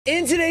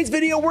In today's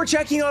video, we're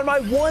checking on my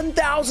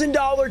 $1,000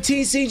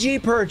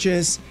 TCG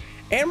purchase,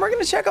 and we're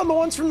going to check on the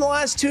ones from the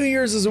last 2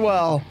 years as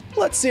well.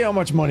 Let's see how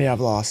much money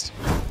I've lost.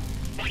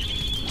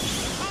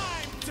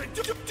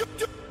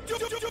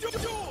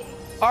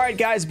 All right,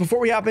 guys, before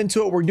we hop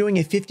into it, we're doing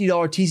a $50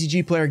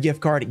 TCG player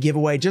gift card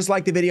giveaway. Just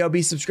like the video,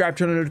 be subscribed,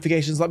 turn on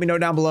notifications. Let me know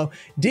down below.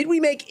 Did we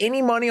make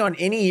any money on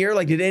any year?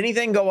 Like, did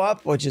anything go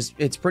up? Which is,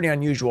 it's pretty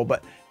unusual,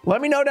 but let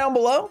me know down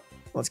below.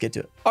 Let's get to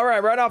it. All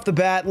right, right off the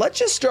bat, let's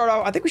just start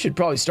off. I think we should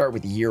probably start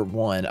with year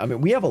one. I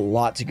mean, we have a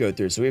lot to go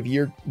through. So we have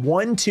year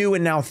 1, 2,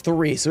 and now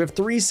 3. So we have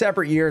 3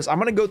 separate years. I'm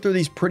going to go through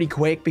these pretty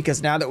quick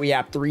because now that we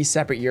have 3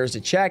 separate years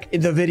to check,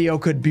 the video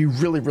could be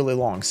really, really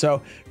long.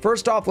 So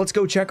first off, let's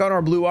go check on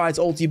our Blue Eyes,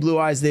 Ulti Blue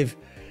Eyes. They've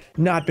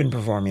not been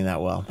performing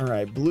that well. All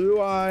right,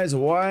 Blue Eyes,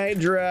 White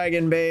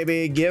Dragon,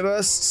 baby. Give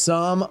us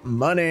some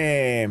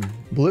money.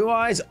 Blue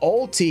Eyes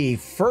Ulti,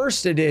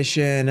 first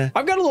edition.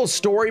 I've got a little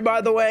story,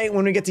 by the way.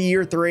 When we get to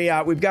year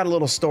 3, we've got a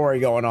little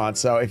story going on.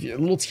 So if you, a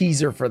little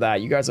teaser for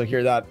that, you guys will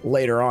hear that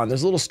later on.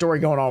 There's a little story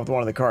going on with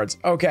one of the cards.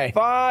 Okay,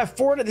 4.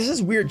 This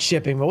is weird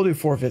shipping, but we'll do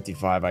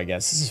 455, I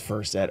guess. This is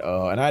first ed.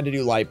 Oh, and I had to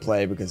do light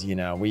play because, you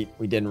know, we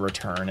didn't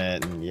return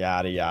it and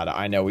yada, yada.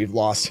 I know we've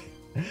lost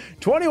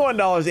 $21,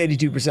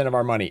 82% of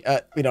our money.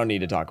 We don't need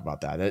to talk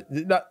about that.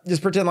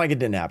 Just pretend like it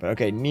didn't happen.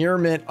 Okay, near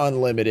mint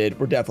unlimited.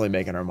 We're definitely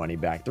making our money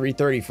back.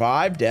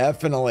 335,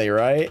 definitely,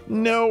 right?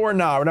 No, we're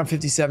not. We're down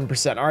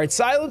 57%. All right,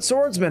 Silent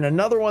Swordsman,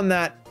 another one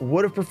that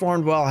would have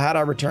performed well had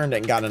I returned it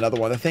and gotten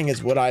another one. The thing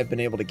is, would I have been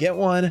able to get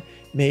one?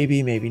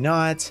 Maybe, maybe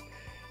not.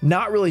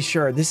 Not really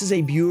sure. This is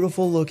a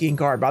beautiful looking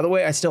card. By the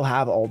way, I still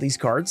have all these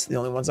cards. The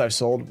only ones I've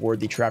sold were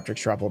the Trap Trick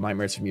Shrapple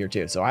Nightmares from year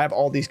 2. So I have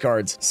all these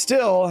cards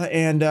still,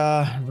 and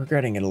I'm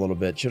regretting it a little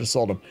bit. Should have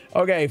sold them.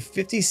 Okay,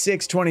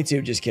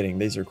 5622. Just kidding.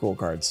 These are cool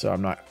cards. So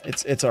I'm not,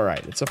 it's all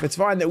right. It's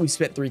fine that we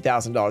spent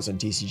 $3,000 on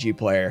TCG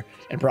Player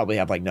and probably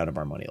have like none of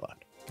our money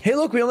left. Hey,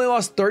 look, we only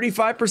lost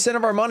 35%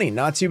 of our money.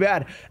 Not too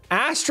bad.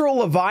 Astral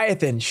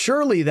Leviathan.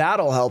 Surely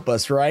that'll help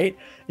us, right?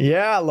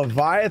 Yeah,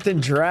 Leviathan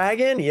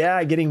Dragon.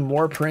 Yeah, getting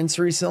more prints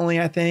recently,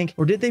 I think.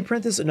 Or did they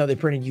print this? No, they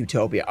printed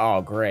Utopia.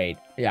 Oh, great.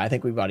 Yeah, I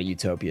think we bought a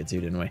Utopia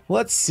too, didn't we?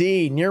 Let's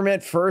see. Near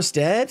mint first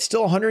ed.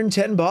 Still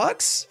 110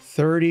 bucks.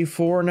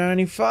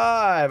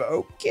 34.95.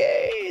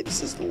 Okay,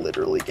 this is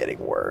literally getting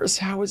worse.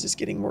 How is this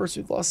getting worse?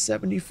 We've lost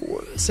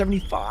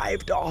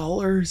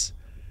 $75.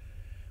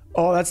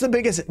 Oh, that's the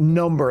biggest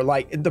number.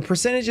 Like, the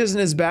percentage isn't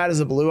as bad as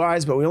the Blue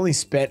Eyes, but we only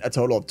spent a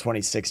total of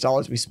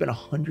 $26. We spent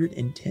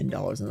 $110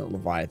 on the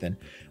Leviathan.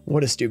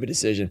 What a stupid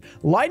decision.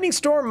 Lightning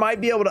Storm might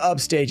be able to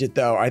upstage it,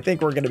 though. I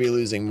think we're going to be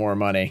losing more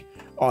money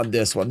on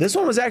this one. This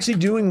one was actually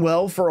doing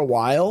well for a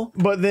while,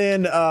 but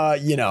then,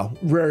 you know,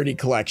 Rarity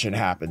collection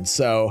happened.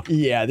 So,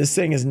 yeah, this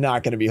thing is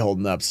not going to be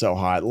holding up so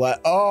hot.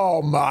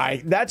 Oh,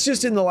 my. That's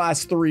just in the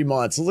last 3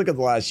 months. Let's look at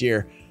the last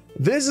year.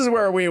 This is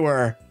where we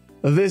were.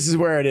 This is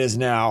where it is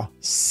now.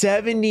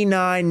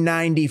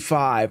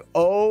 $79.95.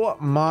 Oh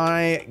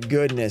my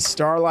goodness.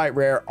 Starlight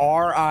Rare,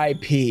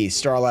 RIP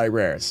Starlight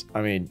Rares.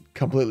 I mean,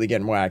 completely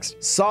getting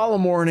waxed.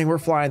 Solemn warning, we're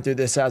flying through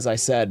this as I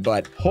said,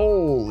 but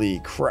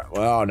holy crap.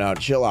 Oh no,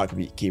 chill out,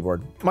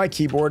 keyboard. My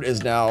keyboard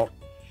is now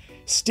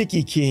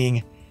sticky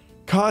keying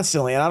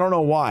constantly, and I don't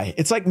know why.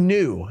 It's like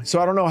new,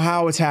 so I don't know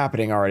how it's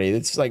happening already.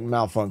 It's like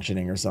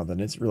malfunctioning or something.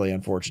 It's really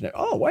unfortunate.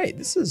 Oh wait,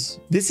 this is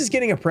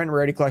getting a print in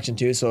Rarity collection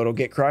too, so it'll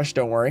get crushed.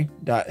 Don't worry,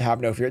 have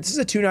no fear. This is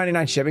a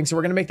 $2.99 shipping, so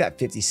we're gonna make that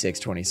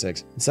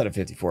 $56.26 instead of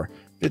 $54.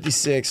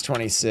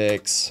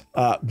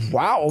 $56.26.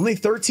 Wow, only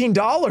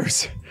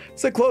 $13.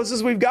 It's the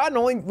closest we've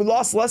gotten. We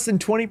lost less than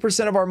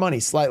 20% of our money,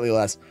 slightly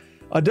less.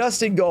 A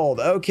Dusty Gold.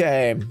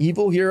 Okay.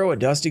 Evil Hero, a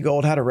Dusty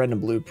Gold. Had a red and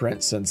blue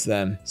print since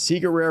then.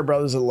 Secret Rare,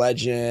 Brothers of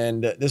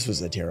Legend. This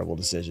was a terrible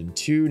decision.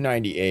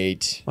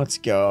 $2.98. Let's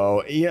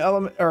go. Yeah,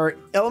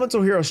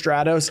 Elemental Hero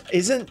Stratos.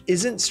 Isn't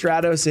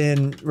Stratos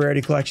in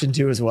Rarity Collection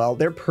 2 as well?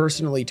 They're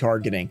personally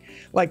targeting.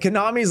 Like,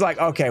 Konami's like,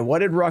 okay, what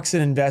did Ruxin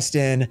invest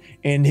in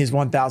his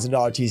 $1,000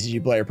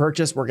 TCG player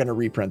purchase? We're going to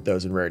reprint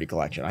those in Rarity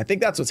Collection. I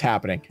think that's what's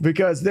happening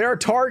because they're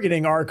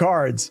targeting our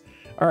cards.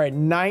 All right,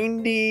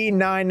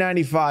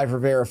 $99.95 for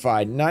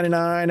verified.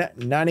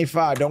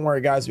 $99.95. Don't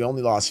worry, guys. We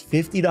only lost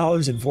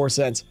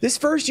 $50.04. This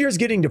first year is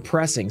getting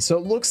depressing. So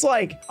it looks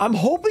like I'm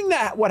hoping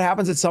that what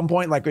happens at some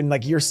point, like in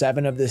like year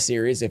 7 of this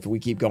series, if we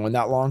keep going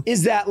that long,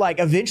 is that like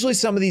eventually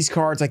some of these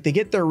cards, like they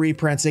get their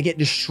reprints, they get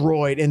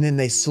destroyed, and then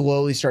they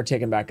slowly start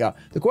taking back up.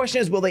 The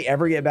question is, will they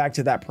ever get back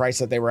to that price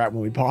that they were at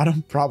when we bought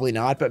them? Probably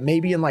not, but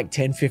maybe in like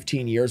 10,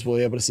 15 years, we'll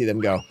be able to see them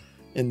go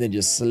and then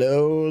just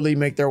slowly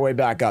make their way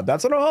back up.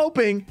 That's what I'm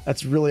hoping.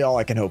 That's really all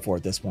I can hope for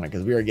at this point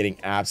because we are getting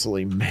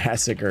absolutely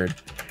massacred.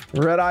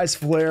 Red Eyes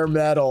Flare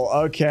Metal.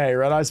 Okay,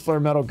 Red Eyes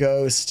Flare Metal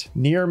Ghost.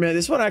 Near mint.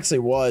 This one actually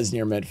was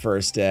near mint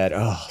first ed.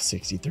 Oh,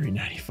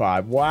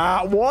 $63.95.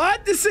 Wow,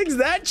 what? This thing's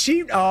that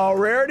cheap? Oh,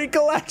 Rarity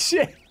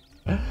Collection.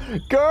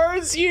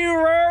 Curse you,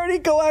 Rarity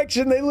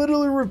Collection. They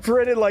literally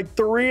reprinted like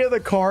 3 of the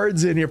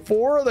cards in here.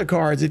 4 of the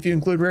cards if you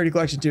include Rarity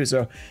Collection too.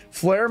 So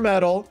Flare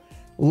Metal,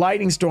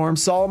 Lightning Storm,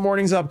 Solemn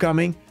Warning's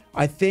upcoming,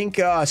 I think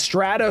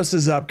Stratos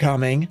is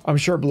upcoming. I'm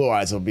sure Blue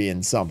Eyes will be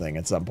in something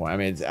at some point. I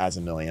mean, it's as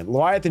a million.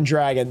 Leviathan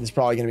Dragon is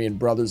probably going to be in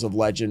Brothers of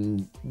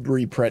Legend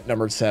reprint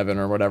number 7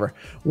 or whatever.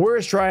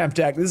 Where's Triumph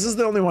Deck? This is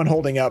the only one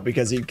holding up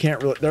because you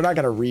can't really, they're not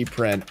going to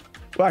reprint.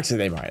 Well, actually,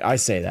 they might. I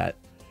say that.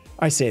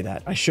 I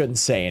shouldn't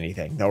say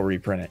anything. They'll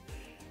reprint it.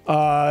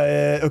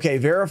 Okay,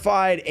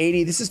 verified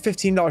 80. This is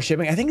 $15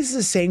 shipping. I think this is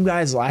the same guy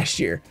as last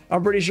year.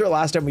 I'm pretty sure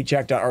last time we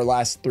checked out, or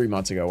last 3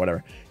 months ago,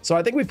 whatever. So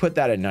I think we put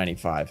that at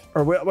 95.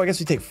 Or well, I guess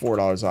we take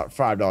 $4 off,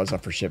 $5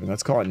 off for shipping.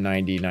 Let's call it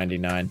 90,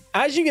 99.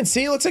 As you can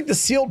see, it looks like the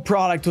sealed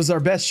product was our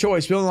best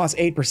choice. We only lost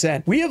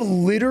 8%. We have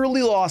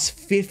literally lost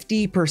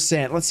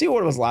 50%. Let's see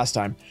what it was last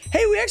time.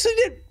 Hey, we actually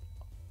did.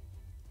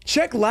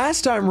 Check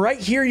last time right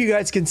here. You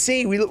guys can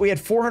see we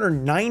had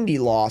 490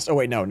 lost. Oh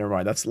wait, no, never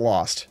mind. That's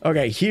lost.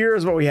 Okay,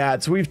 here's what we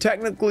had. So we've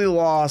technically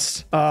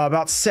lost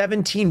about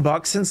 17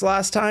 bucks since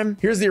last time.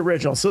 Here's the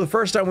original. So the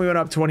first time we went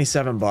up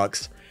 27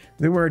 bucks.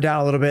 Then we were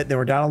down a little bit. Then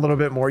we're down a little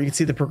bit more. You can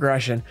see the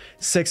progression.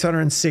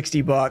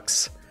 660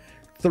 bucks,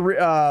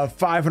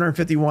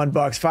 551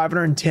 bucks,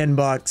 510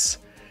 bucks.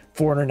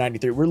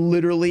 493. We're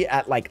literally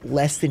at like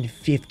less than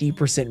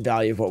 50%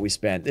 value of what we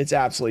spent. It's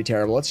absolutely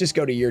terrible. Let's just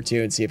go to year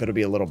 2 and see if it'll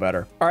be a little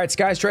better. All right,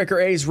 Sky Striker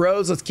A's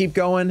Rose. Let's keep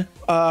going.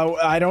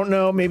 I don't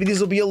know. Maybe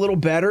these will be a little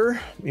better.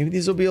 Maybe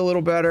these will be a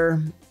little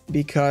better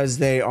because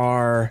they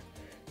are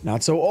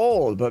not so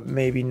old, but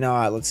maybe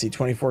not. Let's see,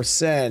 24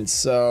 cents.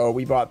 So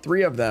we bought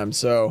 3 of them.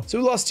 So we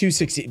lost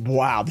 260.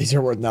 Wow, these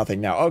are worth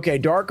nothing now. Okay,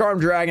 Dark Arm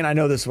Dragon. I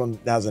know this one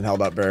hasn't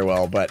held up very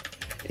well, but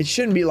it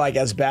shouldn't be like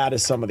as bad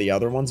as some of the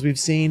other ones we've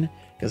seen,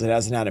 because it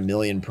hasn't had a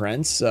million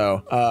prints.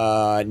 So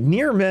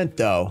near mint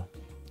though.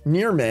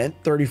 Near mint,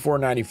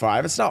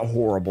 $34.95. It's not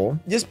horrible.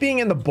 Just being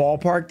in the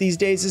ballpark these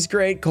days is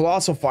great.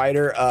 Colossal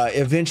Fighter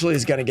eventually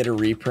is going to get a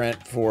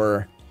reprint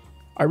for...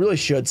 I really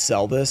should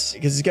sell this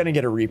because it's going to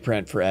get a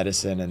reprint for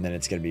Edison and then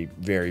it's going to be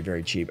very,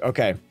 very cheap.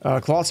 Okay.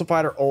 Colossal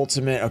Fighter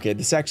Ultimate. Okay,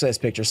 this actually has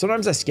pictures.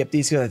 Sometimes I skip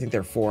these because I think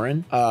they're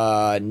foreign.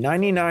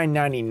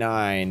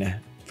 $99.99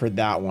 for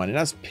that one. It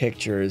has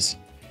pictures.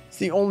 It's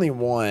the only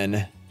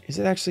one. Is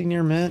it actually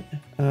near mint?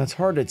 It's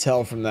hard to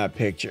tell from that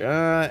picture.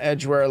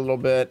 Edgeware a little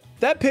bit.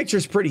 That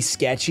picture's pretty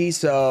sketchy,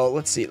 so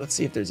let's see. Let's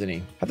see if there's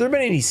any. Have there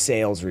been any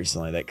sales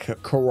recently that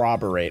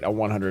corroborate a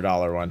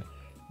 $100 one?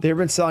 They've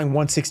been selling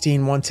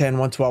 116, 110,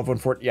 112,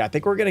 114. Yeah, I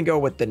think we're gonna go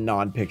with the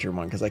non-picture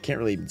one because I can't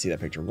really even see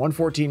that picture.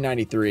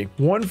 114.93,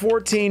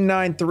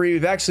 114.93.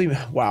 We've actually,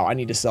 wow, I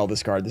need to sell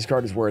this card. This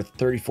card is worth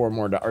 34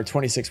 more or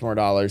 26 more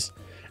dollars.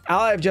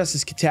 Ally of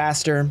Justice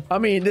Cataster. I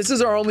mean, this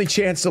is our only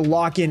chance to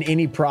lock in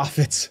any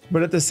profits,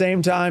 but at the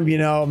same time, you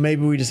know,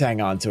 maybe we just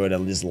hang on to it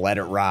and just let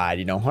it ride.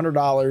 You know,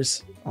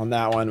 $100 on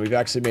that one. We've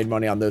actually made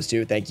money on those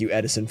two. Thank you,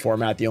 Edison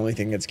Format, the only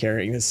thing that's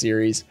carrying this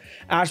series.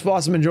 Ash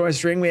Blossom and Joyous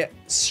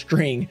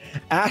String.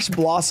 Ash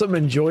Blossom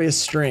and Joyous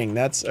String.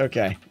 That's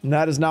okay.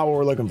 That is not what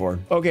we're looking for.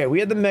 Okay, we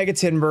had the Mega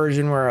Tin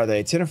version. Where are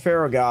they? Tin of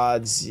Pharaoh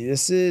Gods.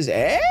 This is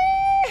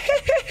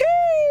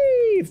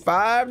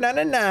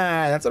 $5.99.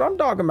 That's what I'm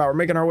talking about. We're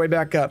making our way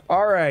back up.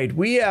 All right,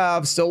 we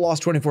have still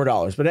lost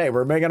 $24, but hey,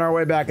 we're making our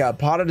way back up.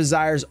 Pot of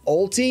Desires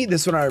Ulti.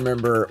 This one I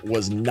remember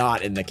was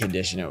not in the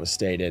condition it was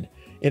stated.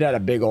 It had a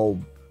big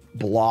old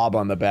blob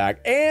on the back,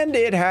 and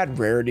it had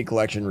Rarity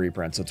Collection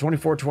reprint. So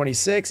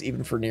 24.26,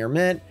 even for near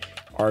mint.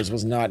 Ours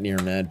was not near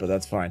mint, but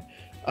that's fine.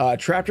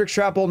 Traptrix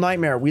Trapple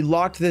Nightmare. We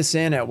locked this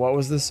in at, what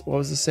was this? What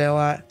was the sale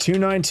at?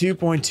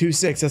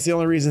 292.26. That's the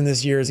only reason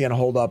this year is going to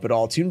hold up at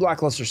all. Toon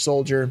Blackluster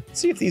Soldier. Let's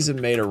see if these have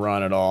made a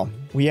run at all.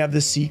 We have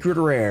the Secret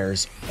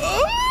Rares.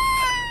 Oh,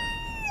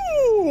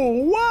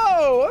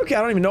 whoa. Okay,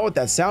 I don't even know what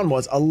that sound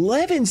was.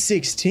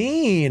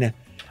 11.16.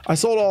 I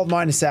sold all of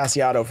mine to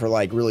Sassyotto for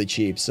like really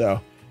cheap, so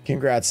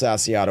congrats,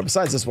 Sassyotto.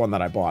 Besides this one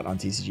that I bought on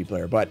TCG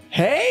Player. But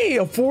hey,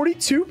 a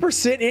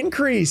 42%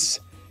 increase.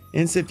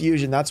 Instant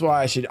Fusion. That's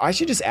why I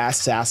should just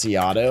ask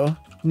Sassyotto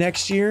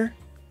next year,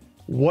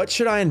 what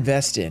should I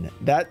invest in?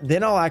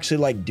 Then I'll actually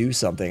like do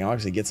something. I'll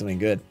actually get something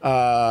good.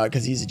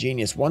 Because he's a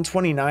genius.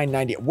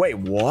 129.90. Wait,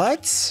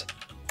 what?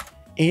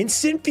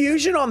 Instant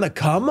Fusion on the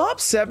come up,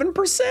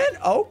 7%.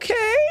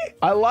 Okay,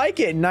 I like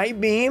it. Night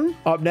Beam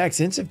up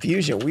next. Instant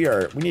Fusion. We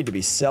need to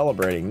be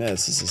celebrating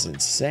this. This is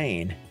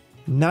insane.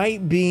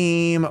 Night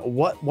Beam.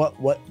 What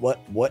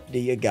do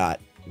you got?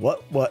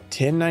 What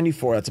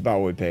 10.94. That's about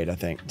what we paid, I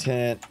think.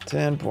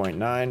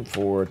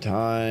 10.94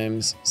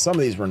 times. Some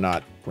of these were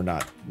not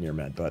near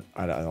mint, but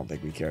I don't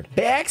think we cared.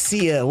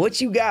 Baxia, what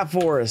you got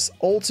for us?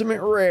 Ultimate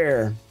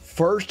Rare,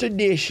 first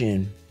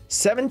edition.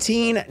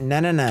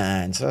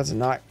 17.99, so that's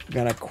not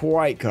gonna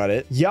quite cut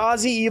it.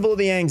 Yazi Evil of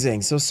the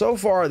Yangzing. So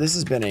far this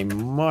has been a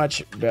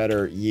much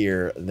better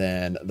year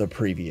than the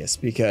previous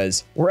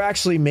because we're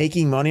actually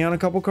making money on a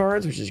couple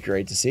cards, which is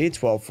great to see.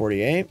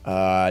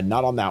 12.48.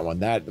 Not on that one.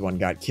 That one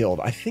got killed.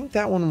 I think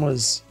that one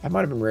was, that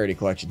might have been Rarity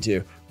Collection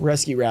too.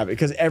 Rescue Rabbit,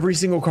 because every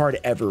single card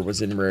ever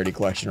was in Rarity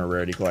Collection or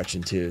Rarity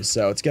Collection 2.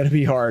 So it's gonna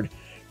be hard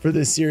for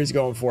this series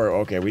going forward.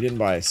 Okay, we didn't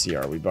buy a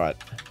CR, we bought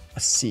a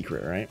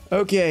secret, right?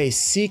 Okay,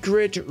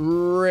 Secret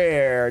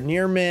Rare,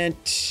 near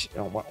mint.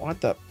 Oh,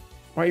 what the?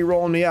 Why are you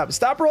rolling me up?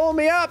 Stop rolling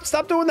me up.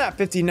 Stop doing that.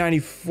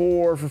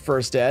 1594 for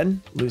first ed.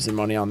 Losing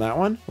money on that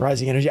one.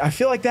 Rising energy. I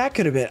feel like that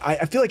could have been.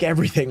 I feel like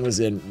everything was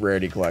in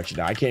Rarity collection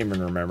now. I can't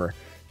even remember.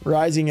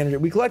 Rising energy.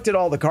 We collected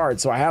all the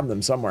cards, so I have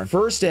them somewhere.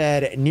 First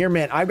ed, near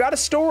mint. I've got a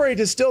story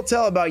to still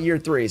tell about year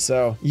 3.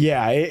 So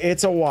yeah,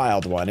 it's a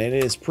wild one. It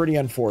is pretty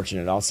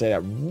unfortunate. I'll say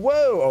that.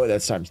 Whoa. Oh,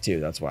 that's times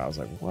 2. That's why I was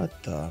like,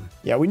 what the?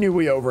 Yeah, we knew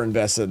we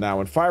overinvested in that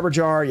one. Fiber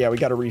jar. Yeah, we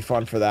got a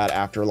refund for that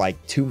after like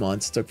 2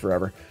 months. Took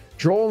forever.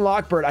 Droll and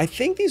Lockbird. I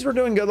think these were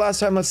doing good last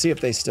time. Let's see if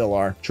they still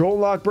are. Droll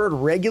and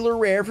Lockbird, regular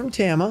rare from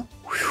Tama.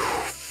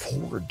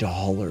 Whew,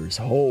 $4.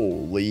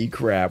 Holy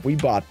crap. We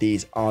bought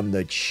these on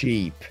the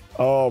cheap.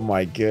 Oh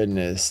my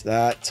goodness.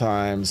 That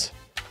times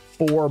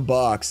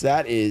 $4.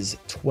 That is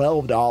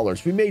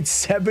 $12. We made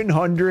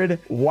 700.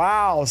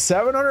 Wow.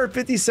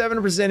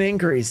 757%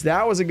 increase.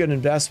 That was a good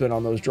investment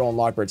on those Droll and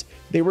Lockbirds.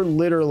 They were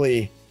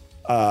literally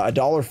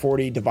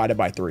 $1.40 divided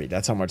by 3.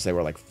 That's how much they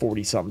were, like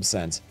 40 something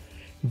cents.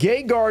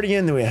 Gate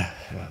Guardian.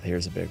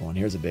 Here's a big one.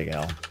 Here's a big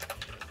L.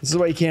 This is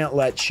why you can't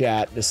let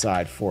chat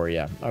decide for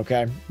you,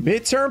 okay?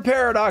 Midterm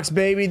Paradox,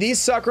 baby. These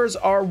suckers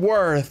are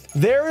worth.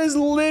 There is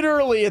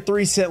literally a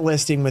 3-cent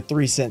listing with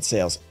 3-cent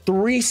sales.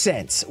 3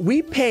 cents.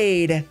 We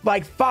paid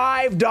like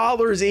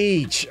 $5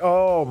 each.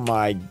 Oh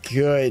my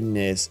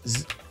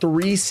goodness.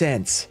 3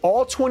 cents.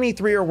 All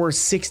 23 are worth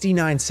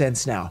 69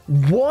 cents now.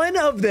 One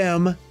of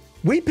them,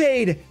 we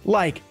paid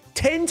like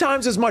 10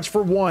 times as much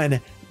for one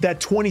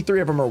that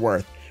 23 of them are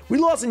worth. We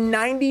lost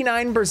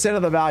 99%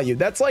 of the value.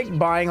 That's like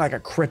buying like a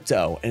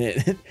crypto and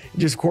it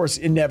just, of course,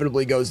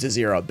 inevitably goes to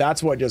 0.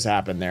 That's what just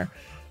happened there.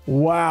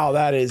 Wow,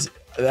 that is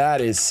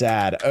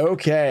sad.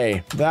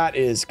 Okay, that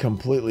is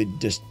complete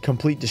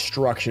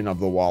destruction of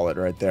the wallet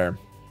right there.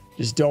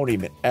 Just don't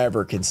even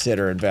ever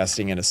consider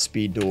investing in a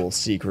speed duel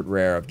secret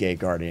rare of Gate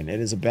Guardian. It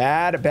is a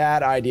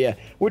bad idea,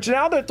 which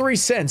now they're 3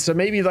 cents. So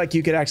maybe like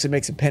you could actually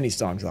make some penny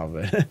stonks off of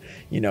it,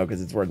 you know,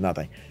 because it's worth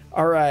nothing.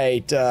 All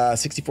right,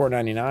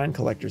 $64.99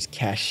 collector's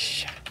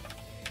cash.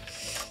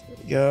 There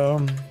we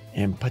go.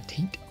 And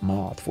Petite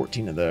Moth,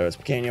 14 of those.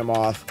 Pequeño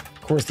Moth.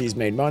 Of course, these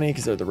made money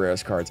because they're the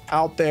rarest cards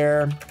out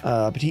there.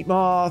 Petite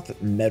Moth,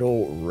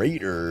 Metal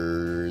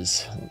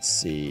Raiders. Let's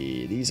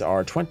see. These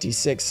are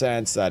 26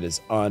 cents. That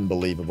is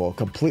unbelievable.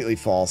 Completely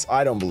false.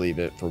 I don't believe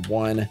it for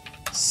 1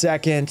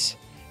 second.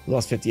 We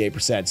lost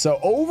 58%. So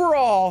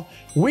overall,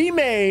 we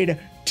made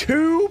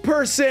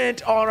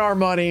 2% on our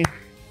money.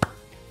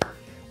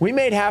 We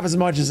made half as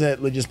much as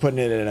it just putting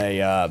it in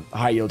a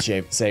high yield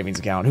savings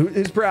account.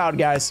 Who's proud,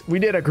 guys? We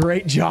did a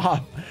great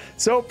job.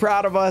 So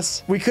proud of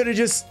us. We could have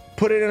just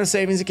put it in a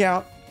savings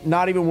account,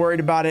 not even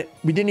worried about it.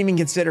 We didn't even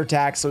consider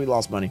tax, so we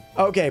lost money.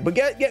 Okay, but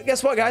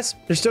guess what, guys?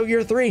 There's still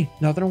year 3.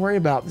 Nothing to worry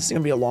about. This is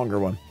gonna be a longer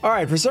one. All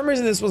right, for some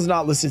reason, this was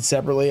not listed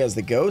separately as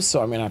the ghost,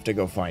 so I'm gonna have to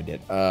go find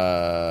it.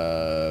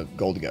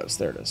 Gold Ghost,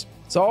 there it is.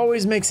 So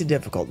always makes it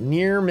difficult.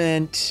 Near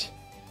mint.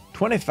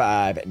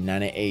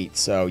 25.98.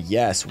 So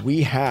yes,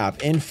 we have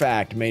in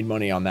fact made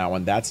money on that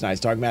one. That's nice.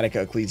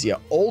 Dogmatica Ecclesia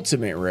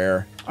Ultimate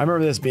Rare. I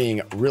remember this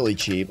being really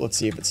cheap. Let's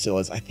see if it still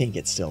is. I think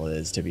it still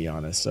is, to be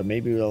honest. So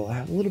maybe we'll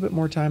have a little bit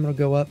more time. It'll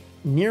go up.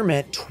 Near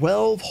mint,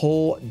 12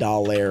 whole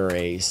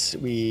dollars.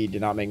 We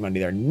did not make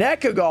money there.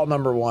 Nekagal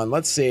number 1.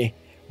 Let's see.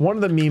 One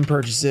of the meme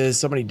purchases.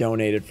 Somebody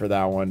donated for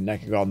that one.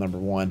 Nekagal number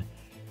 1.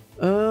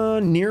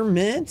 Near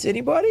mint.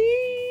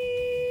 Anybody?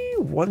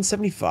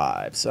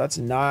 175. So that's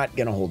not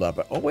gonna hold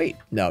up. Oh wait,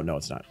 no,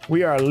 it's not.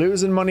 We are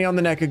losing money on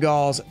the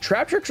Nekagals.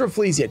 Trap Tricks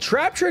Rafflesia.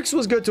 Trap Tricks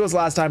was good to us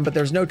last time, but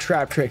there's no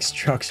Trap Tricks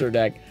Truxer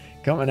deck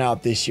coming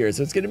out this year,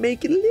 so it's gonna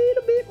make it a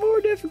little bit more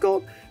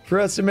difficult for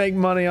us to make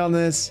money on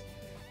this.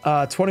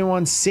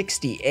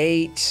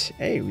 2168.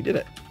 Hey, we did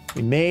it.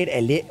 We made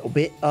a little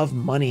bit of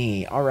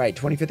money. All right,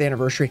 25th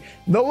anniversary.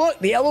 No, look,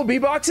 the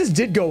LOB boxes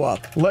did go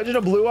up. Legend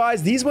of Blue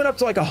Eyes, these went up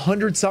to like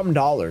 $100 something.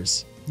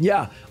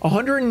 Yeah,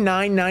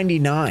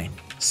 $109.99.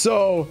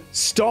 So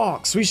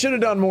stonks, we should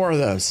have done more of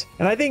those.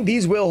 And I think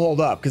these will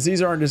hold up because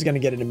these aren't just going to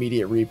get an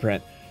immediate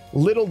reprint.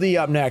 Little D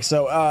up next.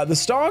 So the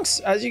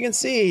stonks, as you can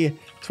see,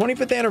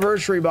 25th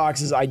anniversary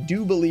boxes, I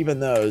do believe in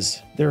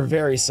those. They're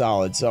very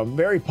solid. So I'm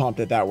very pumped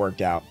that that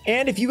worked out.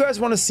 And if you guys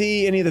want to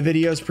see any of the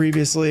videos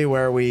previously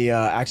where we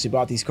actually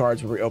bought these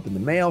cards, where we opened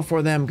the mail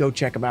for them, go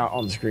check them out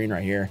on the screen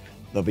right here.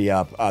 They'll be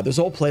up. There's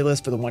a whole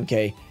playlist for the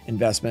 1K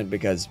investment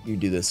because you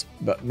do this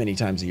many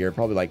times a year,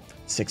 probably like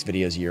 6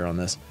 videos a year on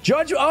this.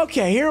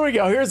 Okay, here we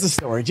go. Here's the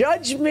story.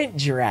 Judgment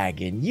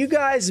Dragon. You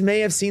guys may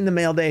have seen the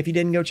mail day. If you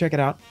didn't, go check it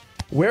out.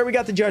 Where we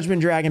got the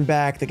Judgment Dragon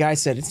back, the guy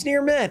said, it's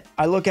near mint.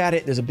 I look at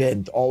it, there's a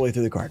bid all the way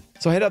through the card.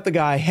 So I hit up the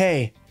guy,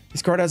 hey,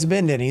 this card has a bid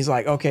in it. He's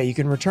like, okay, you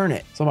can return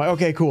it. So I'm like,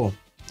 okay, cool.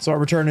 So I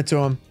return it to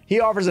him. He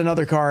offers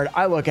another card.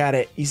 I look at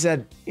it. He's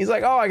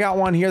like, oh, I got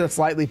one here that's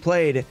lightly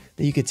played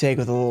that you could take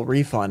with a little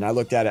refund. I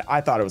looked at it. I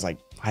thought it was like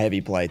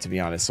heavy play, to be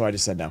honest. So I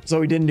just said no. So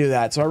we didn't do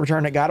that. So I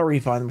returned it, got a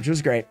refund, which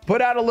was great.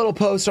 Put out a little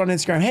post on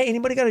Instagram. Hey,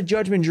 anybody got a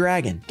Judgment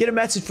Dragon? Get a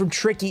message from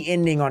Tricky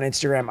Ending on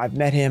Instagram. I've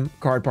met him,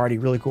 card party,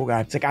 really cool guy.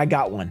 It's like, I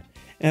got one.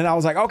 And I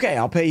was like, okay,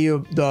 I'll pay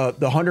you the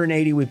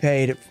 180 we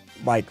paid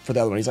like for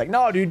the other one. He's like,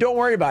 no, dude, don't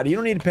worry about it. You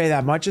don't need to pay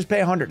that much. Just pay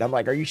 100. I'm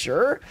like, are you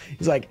sure?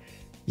 He's like,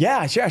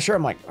 yeah, sure.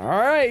 I'm like, all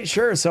right,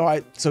 sure.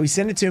 So he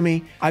sent it to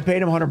me. I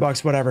paid him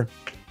 $100, whatever.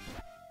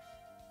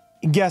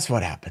 Guess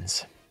what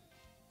happens?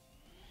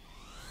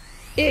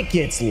 It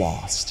gets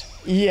lost.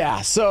 Yeah,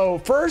 so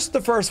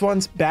the first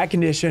one's bad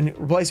condition.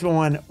 Replacement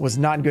one was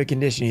not in good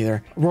condition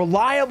either.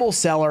 Reliable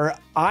seller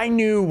I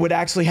knew would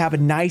actually have a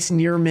nice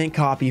near mint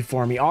copy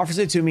for me. Offers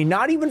it to me,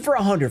 not even for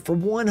 100, for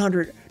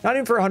 100, not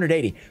even for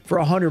 180, for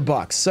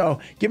 $100. So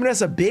giving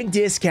us a big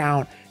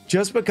discount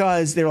just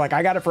because they were like,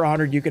 I got it for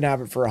 100, you can have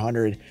it for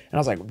 100. And I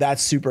was like,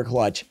 that's super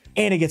clutch.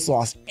 And it gets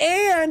lost.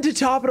 And to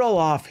top it all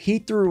off, he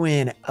threw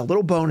in a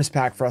little bonus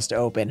pack for us to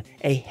open,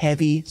 a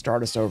heavy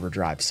Stardust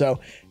Overdrive. So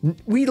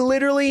we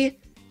literally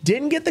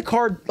didn't get the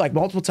card like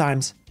multiple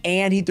times,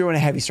 and he threw in a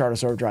heavy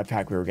Stardust Overdrive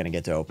pack we were going to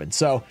get to open.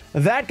 So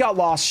that got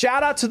lost.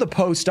 Shout out to the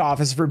post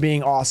office for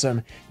being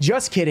awesome.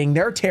 Just kidding.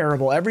 They're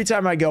terrible. Every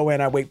time I go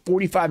in, I wait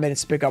 45 minutes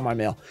to pick up my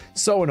mail.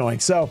 So annoying.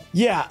 So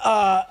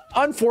yeah,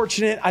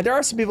 unfortunate. There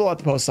are some people at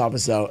the post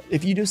office though.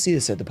 If you do see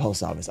this at the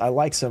post office, I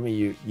like some of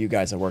you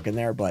guys that work in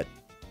there, but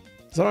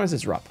sometimes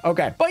it's rough.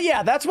 Okay. But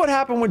yeah, that's what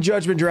happened with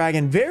Judgment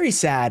Dragon. Very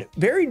sad,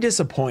 very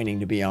disappointing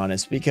to be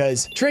honest,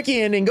 because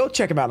tricky ending, go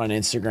check him out on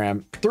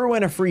Instagram. Threw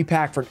in a free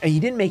pack for, he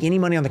didn't make any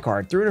money on the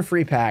card, threw in a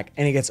free pack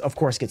and it gets, of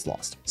course, gets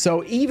lost.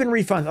 So even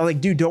refund, I'm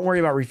like, dude, don't worry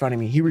about refunding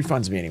me. He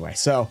refunds me anyway.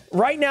 So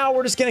right now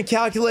we're just going to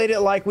calculate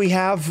it like we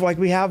have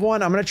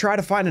one. I'm going to try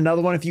to find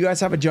another one. If you guys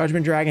have a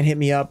Judgment Dragon, hit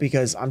me up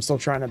because I'm still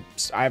trying to,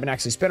 I haven't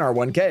actually spent our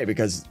 1K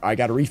because I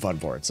got a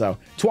refund for it. So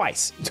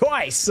twice.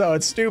 So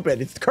it's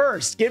stupid. It's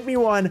cursed. Give me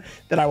one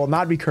that I will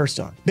not be cursed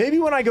on. Maybe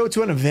when I go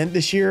to an event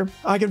this year,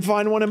 I can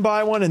find one and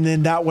buy one. And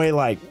then that way,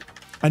 like,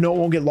 I know it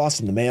won't get lost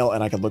in the mail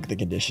and I can look at the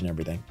condition and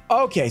everything.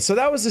 Okay, so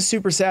that was a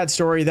super sad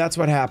story. That's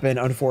what happened,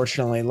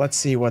 unfortunately. Let's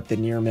see what the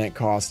near mint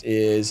cost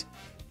is.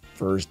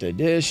 First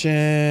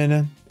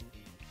edition.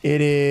 It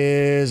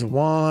is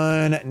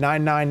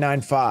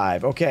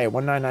 19995. Okay,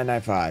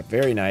 19995.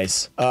 Very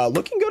nice.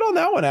 Looking good on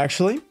that one,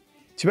 actually.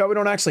 Too bad we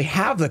don't actually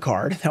have the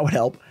card. That would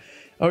help.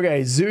 Okay,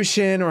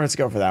 Zushin, or let's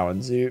go for that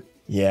one.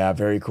 Yeah,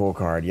 very cool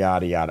card.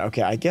 Yada, yada.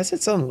 Okay, I guess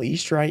it's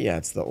Unleashed, right? Yeah,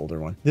 it's the older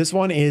one. This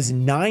one is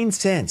 9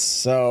 cents.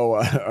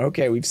 So,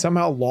 okay, we've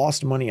somehow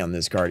lost money on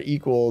this card.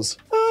 Equals...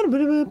 Why'd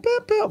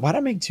I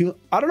make two?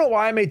 I don't know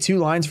why I made 2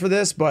 lines for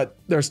this, but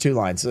there's 2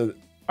 lines. So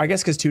I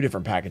guess because 2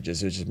 different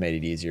packages, it just made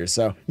it easier.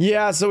 So,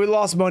 yeah, so we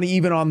lost money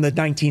even on the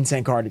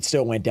 19-cent card. It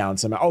still went down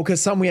somehow. Oh, because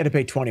some we had to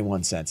pay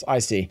 21 cents. I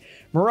see.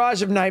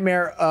 Mirage of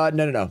Nightmare.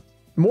 No.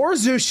 More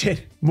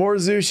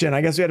Zushin.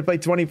 I guess we had to pay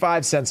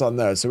 25 cents on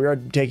those. So we are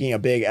taking a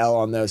big L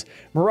on those.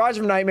 Mirage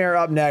of Nightmare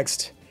up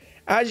next.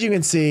 As you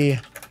can see,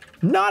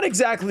 not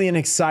exactly an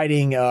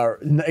exciting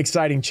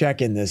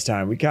check-in this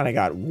time. We kind of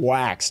got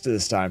waxed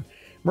this time.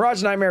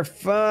 Mirage Nightmare,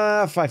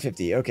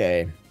 550.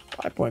 Okay,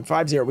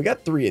 5.50. We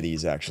got 3 of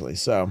these, actually.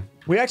 So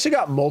we actually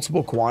got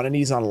multiple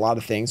quantities on a lot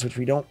of things, which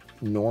we don't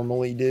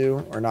normally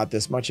do, or not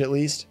this much at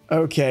least.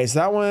 Okay, so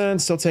that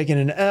one's still taking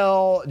an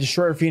L.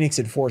 Destroyer Phoenix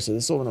Enforcer.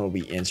 This one will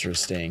be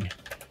interesting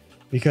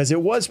because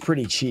it was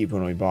pretty cheap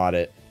when we bought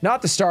it.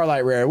 Not the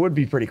Starlight Rare. It would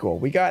be pretty cool.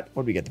 We got,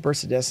 what did we get? The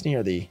Burst of Destiny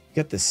or we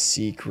got the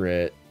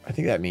Secret. I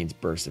think that means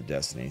Burst of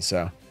Destiny.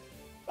 So,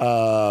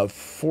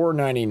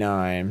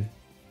 $4.99.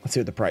 Let's see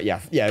what the price,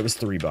 yeah, it was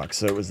 $3,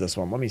 so it was this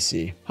one. Let me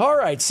see. All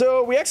right,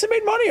 so we actually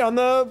made money on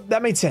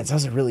that made sense. That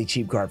was a really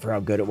cheap card for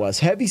how good it was.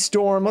 Heavy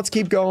Storm, let's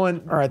keep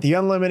going. All right, the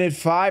Unlimited,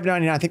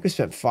 $5.99. I think we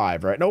spent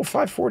 5, right? No,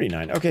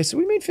 $5.49. Okay, so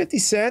we made 50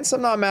 cents.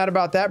 I'm not mad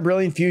about that.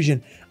 Brilliant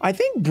Fusion. I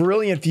think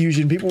Brilliant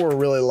Fusion, people were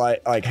really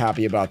like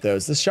happy about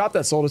those. The shop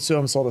that sold it to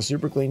them sold us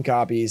super clean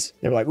copies.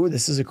 They were like, ooh,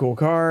 this is a cool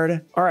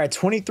card. All right,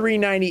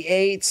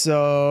 $23.98,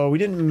 so we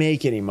didn't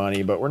make any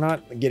money, but we're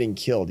not getting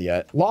killed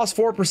yet. Lost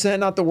 4%,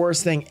 not the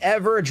worst thing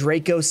ever.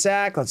 Draco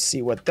Sack, let's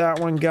see what that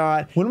one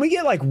got. When we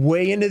get like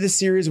way into the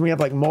series and we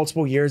have like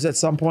multiple years at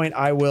some point,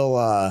 I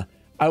will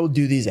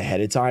do these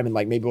ahead of time and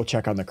like maybe we'll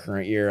check on the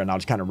current year and I'll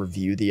just kind of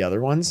review the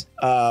other ones.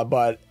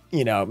 But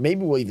you know,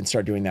 maybe we'll even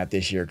start doing that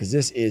this year because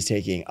this is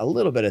taking a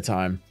little bit of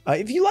time.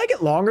 If you like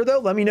it longer though,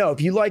 let me know.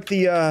 If you like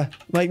the,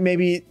 like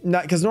maybe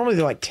not, because normally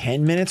they're like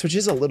 10 minutes, which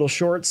is a little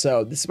short.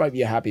 So this might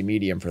be a happy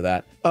medium for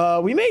that.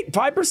 We made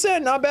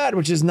 5%, not bad,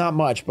 which is not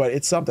much, but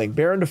it's something.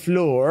 Baron de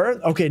Fleur.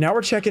 Okay, now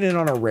we're checking in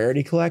on our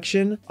Rarity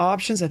collection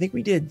options. I think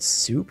we did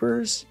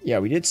supers. Yeah,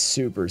 we did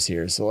supers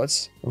here. So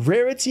let's,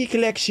 Rarity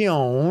collection.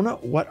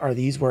 What are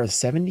these worth?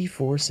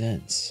 74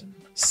 cents.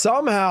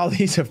 Somehow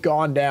these have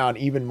gone down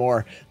even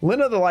more.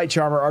 Lina the Light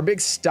Charmer, our big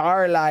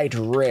Starlight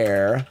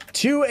Rare,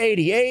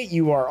 288.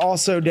 You are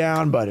also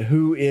down, but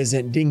who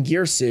isn't?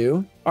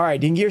 Dingirsu. All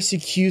right, Dingirsu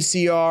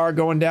QCR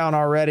going down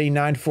already,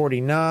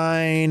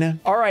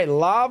 949. All right,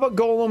 Lava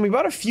Golem. We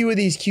bought a few of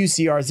these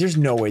QCRs. There's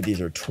no way these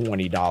are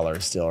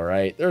 $20 still,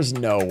 right? There's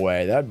no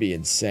way. That'd be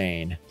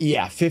insane.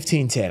 Yeah,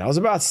 1510. I was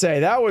about to say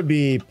that would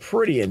be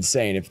pretty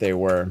insane if they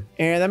were.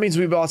 And that means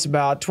we bought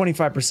about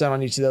 25%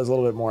 on each of those, a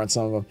little bit more on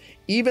some of them.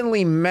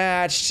 Evenly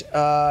matched,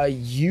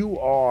 you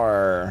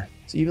are.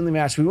 So evenly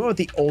matched. We went with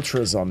the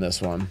Ultras on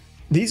this one.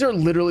 These are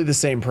literally the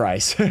same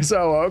price.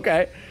 So,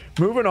 okay.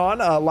 Moving on,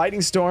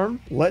 Lightning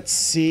Storm. Let's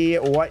see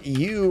what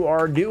you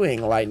are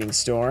doing, Lightning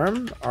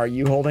Storm. Are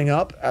you holding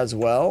up as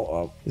well?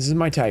 Oh, this is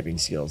my typing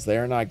skills. They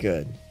are not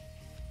good.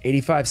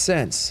 85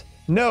 cents.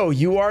 No,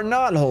 you are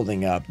not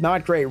holding up.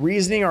 Not great.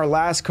 Reasoning, our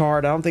last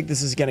card. I don't think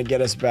this is going to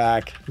get us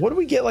back. What do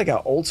we get, like an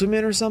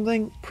ultimate or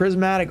something?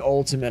 Prismatic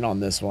ultimate on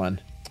this one.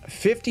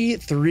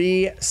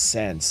 53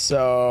 cents.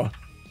 So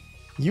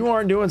you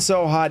aren't doing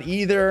so hot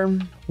either,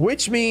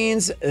 which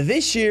means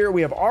this year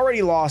we have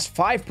already lost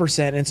 5%.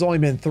 And it's only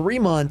been 3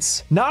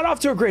 months. Not off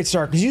to a great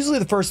start, because usually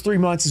the first 3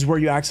 months is where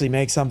you actually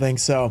make something.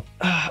 So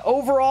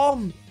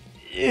overall,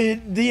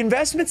 the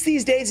investments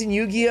these days in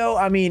Yu-Gi-Oh,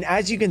 I mean,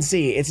 as you can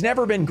see, it's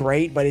never been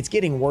great, but it's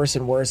getting worse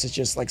and worse. It's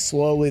just like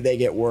slowly they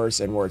get worse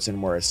and worse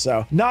and worse.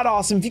 So not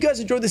awesome. If you guys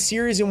enjoyed the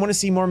series and want to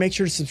see more, make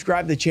sure to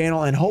subscribe to the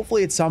channel, and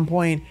hopefully at some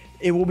point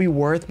it will be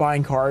worth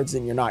buying cards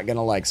and you're not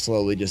gonna like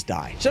slowly just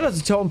die. Shout out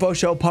to Toe Info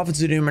Show, Puffin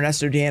Zudoom,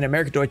 Ernesto Dan,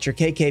 America Deutscher,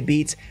 KK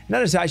Beats,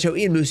 Nana Show,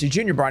 Ian Musu,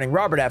 Junior Barning,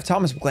 Robert F,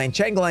 Thomas McLean,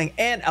 Chang Lang,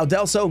 and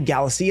Aldelso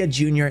Galicia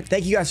Jr.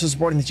 Thank you guys for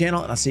supporting the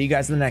channel, and I'll see you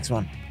guys in the next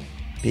one.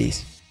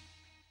 Peace.